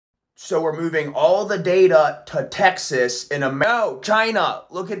So we're moving all the data to Texas in America. No, China.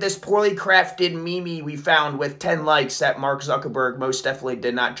 Look at this poorly crafted meme we found with 10 likes that Mark Zuckerberg most definitely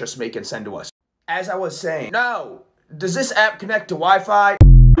did not just make and send to us. As I was saying, no. Does this app connect to Wi-Fi?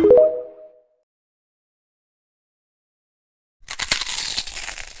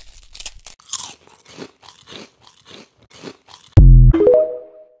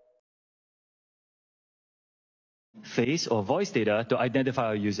 Face or voice data to identify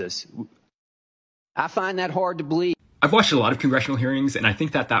our users. I find that hard to believe. I've watched a lot of congressional hearings, and I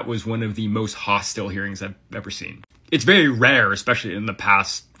think that that was one of the most hostile hearings I've ever seen. It's very rare, especially in the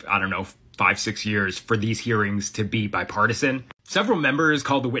past, 5-6 years, for these hearings to be bipartisan. Several members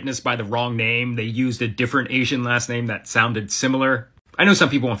called the witness by the wrong name. They used a different Asian last name that sounded similar. I know some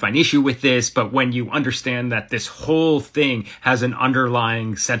people won't find issue with this, but when you understand that this whole thing has an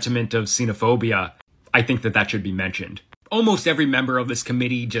underlying sentiment of xenophobia, I think that that should be mentioned. Almost every member of this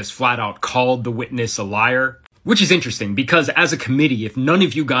committee just flat out called the witness a liar, which is interesting because as a committee, if none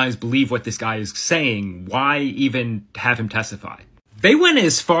of you guys believe what this guy is saying, why even have him testify? They went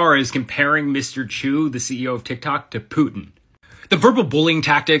as far as comparing Mr. Chu, the CEO of TikTok, to Putin. The verbal bullying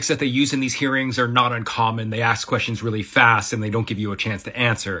tactics that they use in these hearings are not uncommon. They ask questions really fast and they don't give you a chance to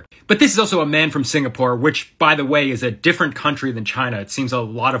answer. But this is also a man from Singapore, which, by the way, is a different country than China. It seems a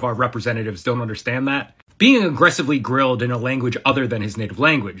lot of our representatives don't understand that. Being aggressively grilled in a language other than his native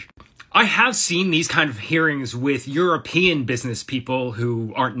language. I have seen these kind of hearings with European business people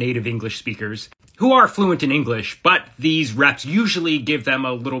who aren't native English speakers, who are fluent in English, but these reps usually give them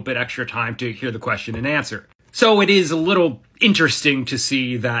a little bit extra time to hear the question and answer. So it is a little interesting to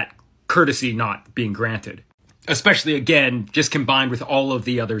see that courtesy not being granted. Especially, again, just combined with all of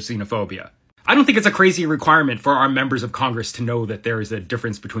the other xenophobia. I don't think it's a crazy requirement for our members of Congress to know that there is a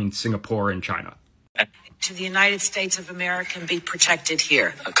difference between Singapore and China. To the United States of America and be protected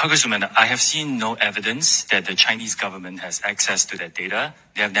here. Congresswoman, I have seen no evidence that the Chinese government has access to that data.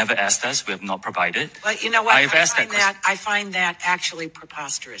 They have never asked us. We have not provided. Well, you know what? I find that actually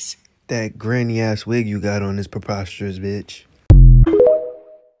preposterous. That granny ass wig you got on is preposterous, bitch.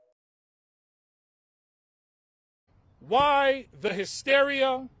 Why the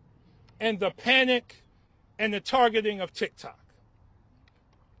hysteria and the panic and the targeting of TikTok?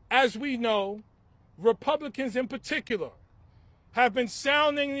 As we know, Republicans in particular have been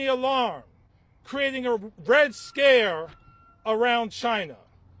sounding the alarm, creating a red scare around China.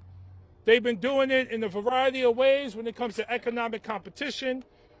 They've been doing it in a variety of ways when it comes to economic competition,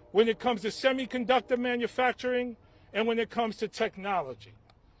 when it comes to semiconductor manufacturing, and when it comes to technology.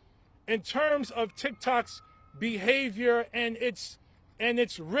 In terms of TikTok's behavior and its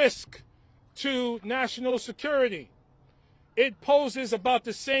risk to national security, it poses about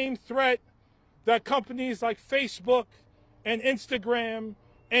the same threat that companies like Facebook and Instagram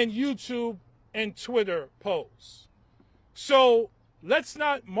and YouTube and Twitter pose. So let's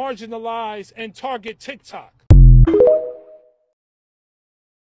not marginalize and target TikTok.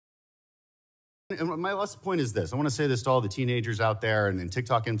 And my last point is this. I want to say this to all the teenagers out there and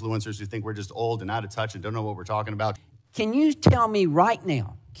TikTok influencers who think we're just old and out of touch and don't know what we're talking about. Can you tell me right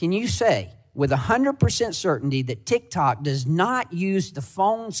now, can you say with 100% certainty that TikTok does not use the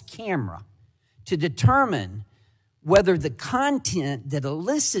phone's camera to determine whether the content that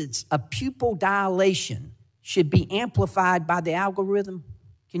elicits a pupil dilation should be amplified by the algorithm?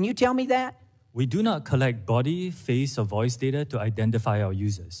 Can you tell me that? We do not collect body, face, or voice data to identify our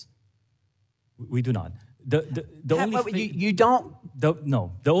users. We do not. The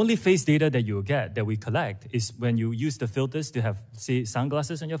only face data that you will get, that we collect, is when you use the filters to have, say,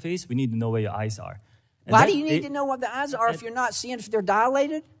 sunglasses on your face. We need to know where your eyes are. And why do you need to know what the eyes are if you're not seeing if they're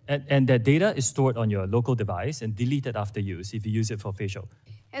dilated? And that data is stored on your local device and deleted after use if you use it for facial.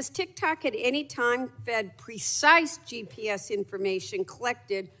 Has TikTok at any time fed precise GPS information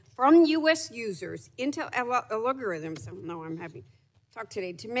collected from U.S. users into algorithms? I know I'm having talk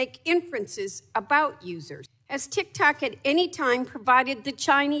today to make inferences about users. Has TikTok at any time provided the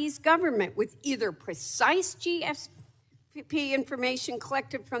Chinese government with either precise GSP information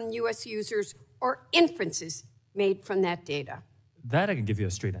collected from U.S. users or inferences made from that data? That I can give you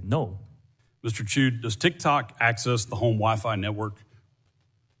a straight no. Mr. Chu, does TikTok access the home Wi-Fi network?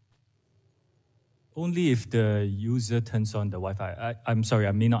 Only if the user turns on the Wi-Fi. I'm sorry,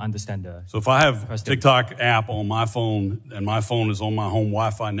 I may not understand the... So if I have TikTok app on my phone and my phone is on my home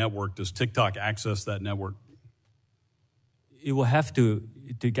Wi-Fi network, does TikTok access that network? It will have to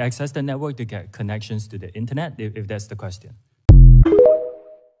access the network to get connections to the internet, if that's the question.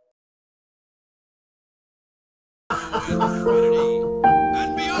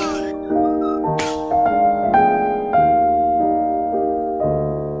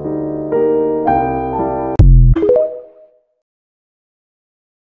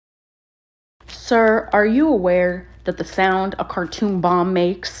 Sir, are you aware that the sound a cartoon bomb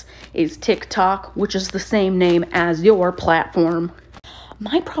makes is TikTok, which is the same name as your platform?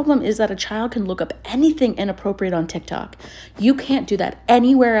 My problem is that a child can look up anything inappropriate on TikTok. You can't do that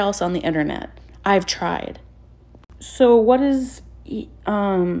anywhere else on the internet. I've tried. So what is,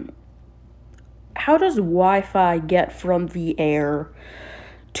 how does Wi-Fi get from the air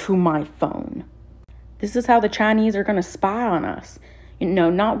to my phone? This is how the Chinese are gonna spy on us. You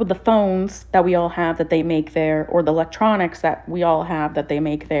know, not with the phones that we all have that they make there, or the electronics that we all have that they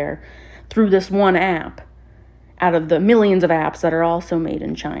make there, through this one app, out of the millions of apps that are also made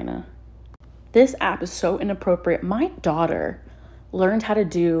in China. This app is so inappropriate. My daughter learned how to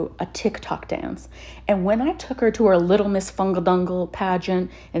do a TikTok dance. And when I took her to her Little Miss Fungadungle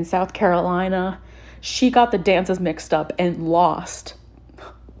pageant in South Carolina, she got the dances mixed up and lost.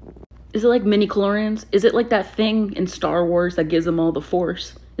 Is it like mini-chlorians? Is it like that thing in Star Wars that gives them all the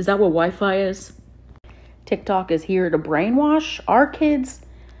force? Is that what Wi-Fi is? TikTok is here to brainwash our kids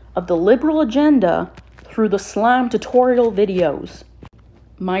of the liberal agenda through the slime tutorial videos.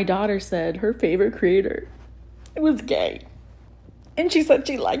 My daughter said her favorite creator was gay. And she said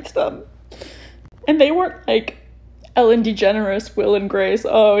she liked them. And they weren't like Ellen DeGeneres, Will and Grace,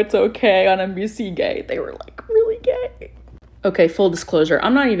 oh, it's okay on NBC gay. They were like really gay. Okay, full disclosure,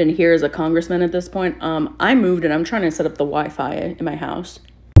 I'm not even here as a congressman at this point. I moved and I'm trying to set up the Wi-Fi in my house.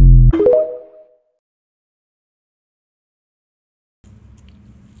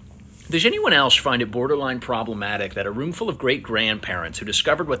 Does anyone else find it borderline problematic that a room full of great-grandparents who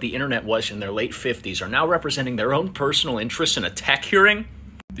discovered what the internet was in their late 50s are now representing their own personal interests in a tech hearing?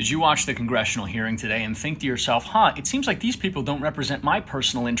 Did you watch the congressional hearing today and think to yourself, it seems like these people don't represent my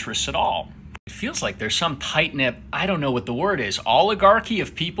personal interests at all? It feels like there's some tight-knit, I don't know what the word is, oligarchy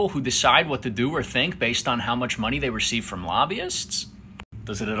of people who decide what to do or think based on how much money they receive from lobbyists?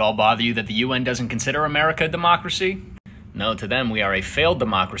 Does it at all bother you that the UN doesn't consider America a democracy? No, to them, we are a failed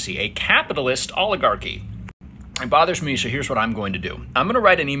democracy, a capitalist oligarchy. It bothers me, so here's what I'm going to do. I'm going to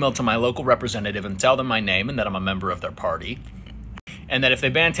write an email to my local representative and tell them my name and that I'm a member of their party. And that if they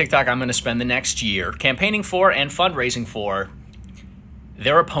ban TikTok, I'm going to spend the next year campaigning for and fundraising for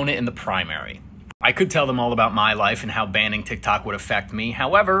their opponent in the primary. I could tell them all about my life and how banning TikTok would affect me.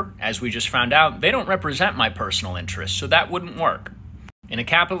 However, as we just found out, they don't represent my personal interests, so that wouldn't work. In a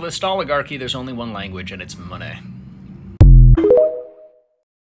capitalist oligarchy, there's only one language, and it's money.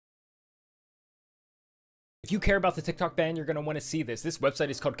 If you care about the TikTok ban, you're going to want to see this. This website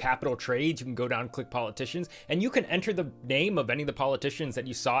is called Capital Trades. You can go down, click politicians, and you can enter the name of any of the politicians that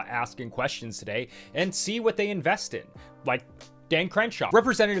you saw asking questions today and see what they invest in. Like Dan Crenshaw.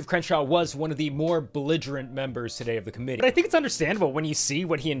 Representative Crenshaw was one of the more belligerent members today of the committee. But I think it's understandable when you see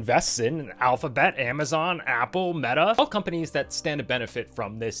what he invests in Alphabet, Amazon, Apple, Meta, all companies that stand to benefit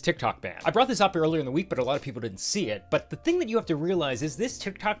from this TikTok ban. I brought this up earlier in the week, but a lot of people didn't see it. But the thing that you have to realize is this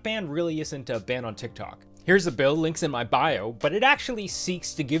TikTok ban really isn't a ban on TikTok. Here's a bill, links in my bio, but it actually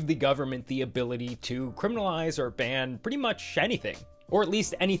seeks to give the government the ability to criminalize or ban pretty much anything, or at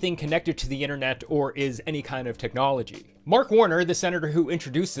least anything connected to the internet or is any kind of technology. Mark Warner, the senator who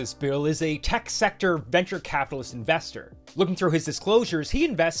introduced this bill, is a tech sector venture capitalist investor. Looking through his disclosures, he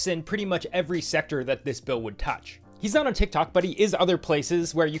invests in pretty much every sector that this bill would touch. He's not on TikTok, but he is other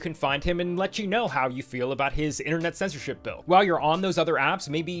places where you can find him and let you know how you feel about his internet censorship bill. While you're on those other apps,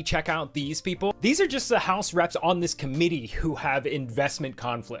 maybe check out these people. These are just the House reps on this committee who have investment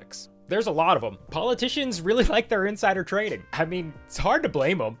conflicts. There's a lot of them. Politicians really like their insider trading. I mean, it's hard to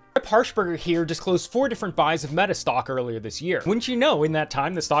blame them. Rep Harshberger here disclosed 4 different buys of Meta stock earlier this year. Wouldn't you know, in that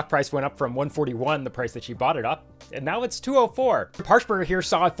time, the stock price went up from $141, the price that she bought it up, and now it's $204. Rep Harshberger here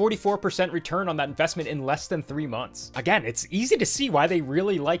saw a 44% return on that investment in less than 3 months. Again, it's easy to see why they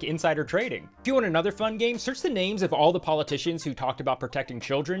really like insider trading. If you want another fun game, search the names of all the politicians who talked about protecting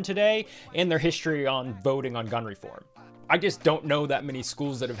children today and their history on voting on gun reform. I just don't know that many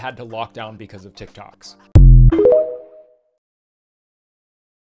schools that have had to lock down because of TikToks.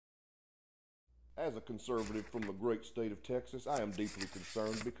 As a conservative from the great state of Texas, I am deeply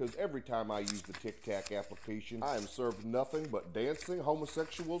concerned because every time I use the TikTok application, I am served nothing but dancing,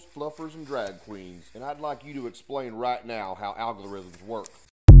 homosexuals, fluffers, and drag queens. And I'd like you to explain right now how algorithms work.